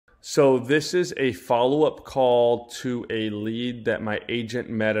So this is a follow-up call to a lead that my agent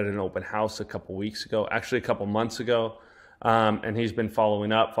met at an open house a couple weeks ago, actually a couple months ago, and he's been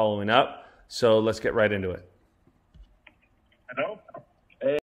following up. So let's get right into it. Hello?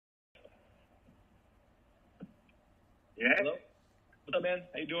 Hey. Yeah? Hello? What's up, man?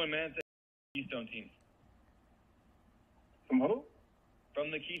 How you doing, man? It's the Keystone team. From who? From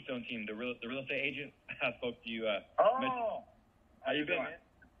the Keystone team, the real estate agent. I spoke to you. Oh! How you been, man?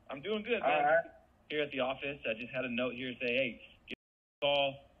 I'm doing good, man. All right. Here at the office, I just had a note here to say, hey, give me a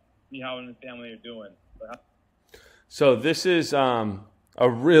call, see how in the family are doing. So this is a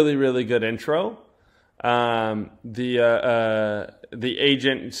really, really good intro. The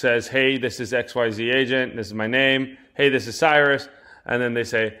agent says, hey, this is XYZ agent. This is my name. Hey, this is Cyrus. And then they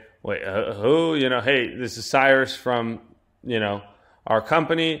say, wait, who? Hey, this is Cyrus from, our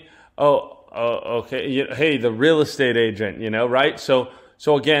company. Oh, okay. Hey, the real estate agent, right? So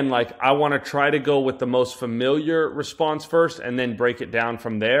again, I want to try to go with the most familiar response first and then break it down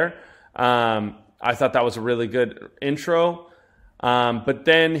from there. I thought that was a really good intro. But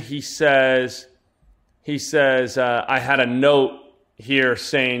then he says, I had a note here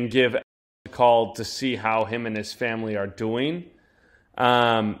saying give a call to see how him and his family are doing.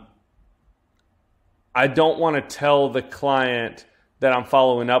 I don't want to tell the client that I'm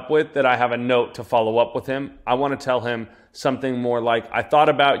following up with that I have a note to follow up with him. I want to tell him something more like, I thought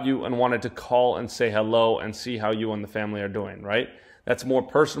about you and wanted to call and say hello and see how you and the family are doing, right? That's more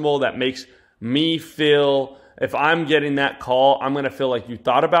personal. That makes me feel, if I'm getting that call, I'm going to feel like you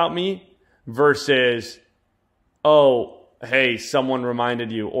thought about me versus, oh, hey, someone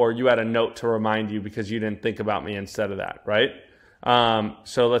reminded you or you had a note to remind you because you didn't think about me instead of that, right?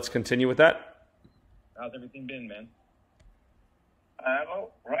 So let's continue with that. How's everything been, man?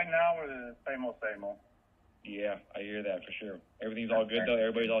 Well, right now we're the same old. Yeah, I hear that for sure. Everything's all good, though?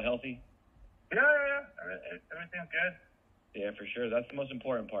 Everybody's all healthy? Yeah. Everything's good. Yeah, for sure. That's the most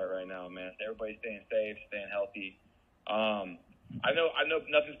important part right now, man. Everybody's staying safe, staying healthy. I know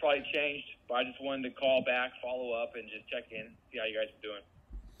nothing's probably changed, but I just wanted to call back, follow up, and just check in, see how you guys are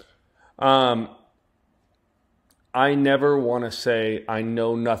doing. I never want to say I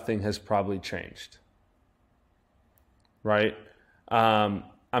know nothing has probably changed, right?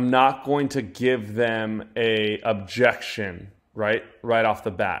 I'm not going to give them a objection, right off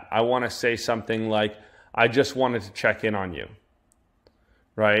the bat. I want to say something like, I just wanted to check in on you,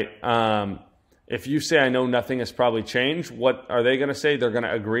 right? If you say I know nothing has probably changed, what are they going to say? They're going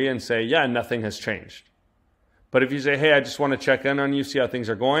to agree and say, yeah, nothing has changed. But if you say, hey, I just want to check in on you, see how things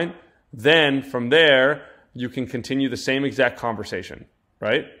are going, then from there, you can continue the same exact conversation,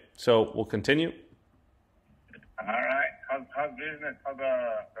 right? So we'll continue. All right. How's business? How's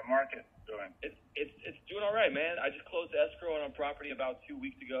the market doing? It's doing all right, man. I just closed escrow on a property about 2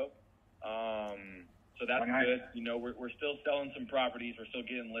 weeks ago. So that's good. We're still selling some properties. We're still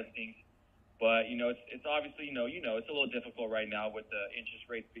getting listings. But, it's obviously, it's a little difficult right now with the interest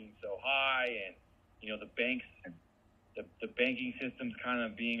rates being so high and, the banks, the banking system's kind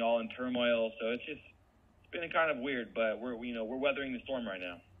of being all in turmoil. So it's been kind of weird, but we're weathering the storm right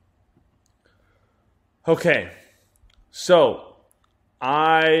now. Okay. So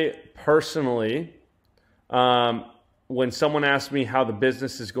I personally, when someone asks me how the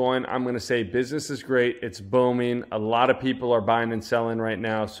business is going, I'm going to say business is great. It's booming. A lot of people are buying and selling right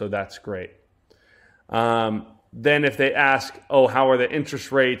now, so that's great. Then if they ask, oh, how are the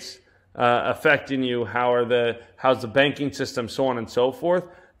interest rates affecting you? How's the banking system, so on and so forth,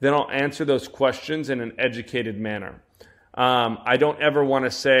 then I'll answer those questions in an educated manner. I don't ever want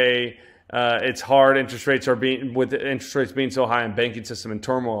to say it's hard. With the interest rates being so high and banking system in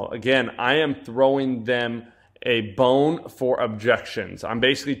turmoil. Again, I am throwing them a bone for objections. I'm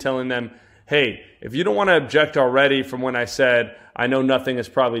basically telling them, hey, if you don't want to object already from when I said, I know nothing has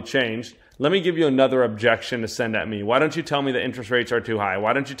probably changed, let me give you another objection to send at me. Why don't you tell me the interest rates are too high?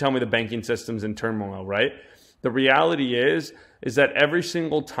 Why don't you tell me the banking system's in turmoil, right? The reality is that every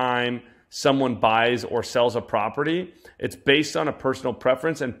single time someone buys or sells a property, it's based on a personal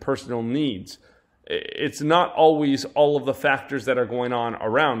preference and personal needs. It's not always all of the factors that are going on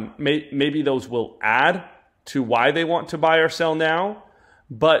around. Maybe those will add to why they want to buy or sell now,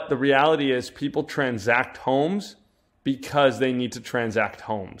 but the reality is people transact homes because they need to transact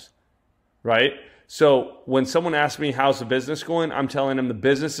homes, right? So when someone asks me, how's the business going? I'm telling them the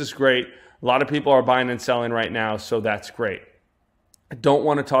business is great. A lot of people are buying and selling right now, so that's great. I don't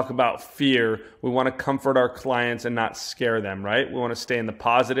want to talk about fear. We want to comfort our clients and not scare them, right? We want to stay in the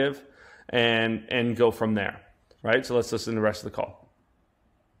positive and go from there, right? So let's listen to the rest of the call.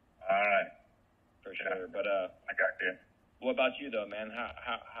 All right. For sure. But I got you. What about you, though, man?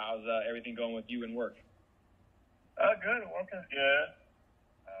 How's everything going with you and work? Good. Work is good.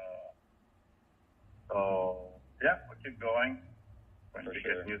 So, yeah, we'll keep going. When we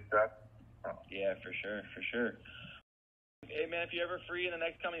get new stuff. So. Yeah, for sure. Hey, man, if you're ever free in the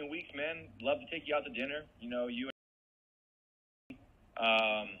next coming weeks, man, love to take you out to dinner. You know, if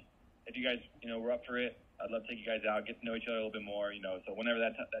you guys, were up for it, I'd love to take you guys out, get to know each other a little bit more, so whenever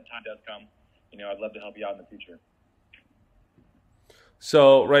that time does come, I'd love to help you out in the future.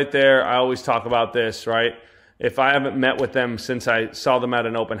 So right there, I always talk about this, right? If I haven't met with them since I saw them at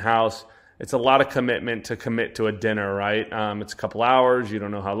an open house, it's a lot of commitment to commit to a dinner, right? It's a couple hours. You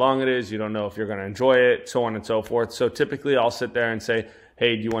don't know how long it is. You don't know if you're going to enjoy it, so on and so forth. So typically I'll sit there and say,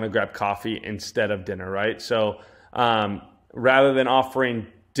 hey, do you want to grab coffee instead of dinner, right? So rather than offering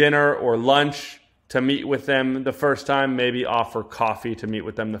dinner or lunch to meet with them the first time, maybe offer coffee to meet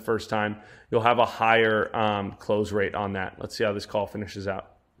with them the first time. You'll have a higher close rate on that. Let's see how this call finishes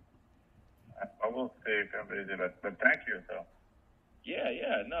out. I will see if I'm busy, but thank you. So.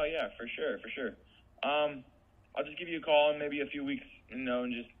 Yeah, for sure. I'll just give you a call in maybe a few weeks,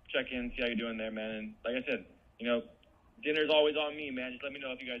 and just check in, see how you're doing there, man. And like I said, dinner's always on me, man. Just let me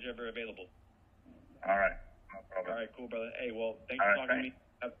know if you guys are ever available. All right, no problem. All right, cool, brother. Hey, well, thanks for talking to me.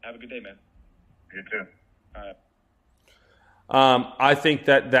 Have a good day, man. You too. All right. I think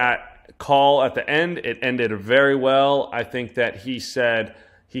that call at the end, it ended very well. I think that he said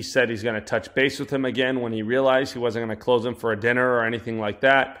he's going to touch base with him again when he realized he wasn't going to close him for a dinner or anything like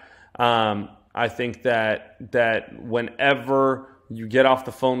that. I think that whenever you get off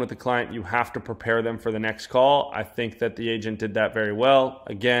the phone with the client, you have to prepare them for the next call. I think that the agent did that very well.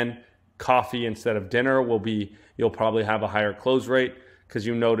 Again, coffee instead of dinner you'll probably have a higher close rate because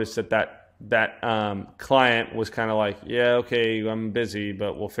you notice that client was kind of like, yeah, okay, I'm busy,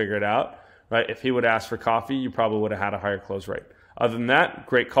 but we'll figure it out, right? If he would ask for coffee, you probably would have had a higher close rate. Other than that,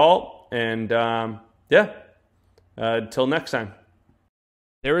 great call. And until next time.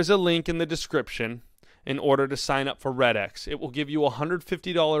 There is a link in the description in order to sign up for Redx. It will give you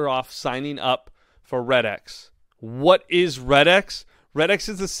 $150 off signing up for Redx. What is Redx? Redx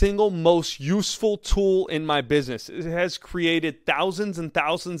is the single most useful tool in my business. It has created thousands and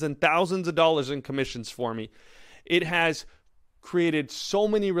thousands and thousands of dollars in commissions for me. It has created so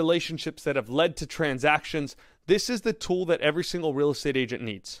many relationships that have led to transactions. This is the tool that every single real estate agent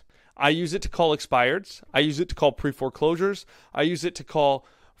needs. I use it to call expireds. I use it to call pre-foreclosures. I use it to call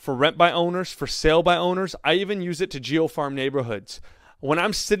for rent by owners, for sale by owners. I even use it to geofarm neighborhoods. When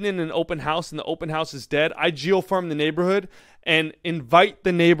I'm sitting in an open house and the open house is dead, I geofarm the neighborhood and invite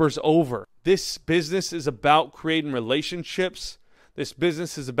the neighbors over. This business is about creating relationships. This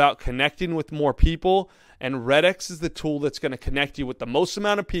business is about connecting with more people. And Redx is the tool that's going to connect you with the most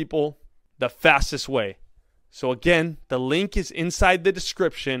amount of people the fastest way. So again, the link is inside the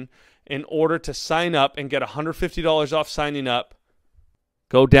description in order to sign up and get $150 off signing up.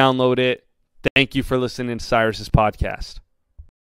 Go download it. Thank you for listening to Cyrus's podcast.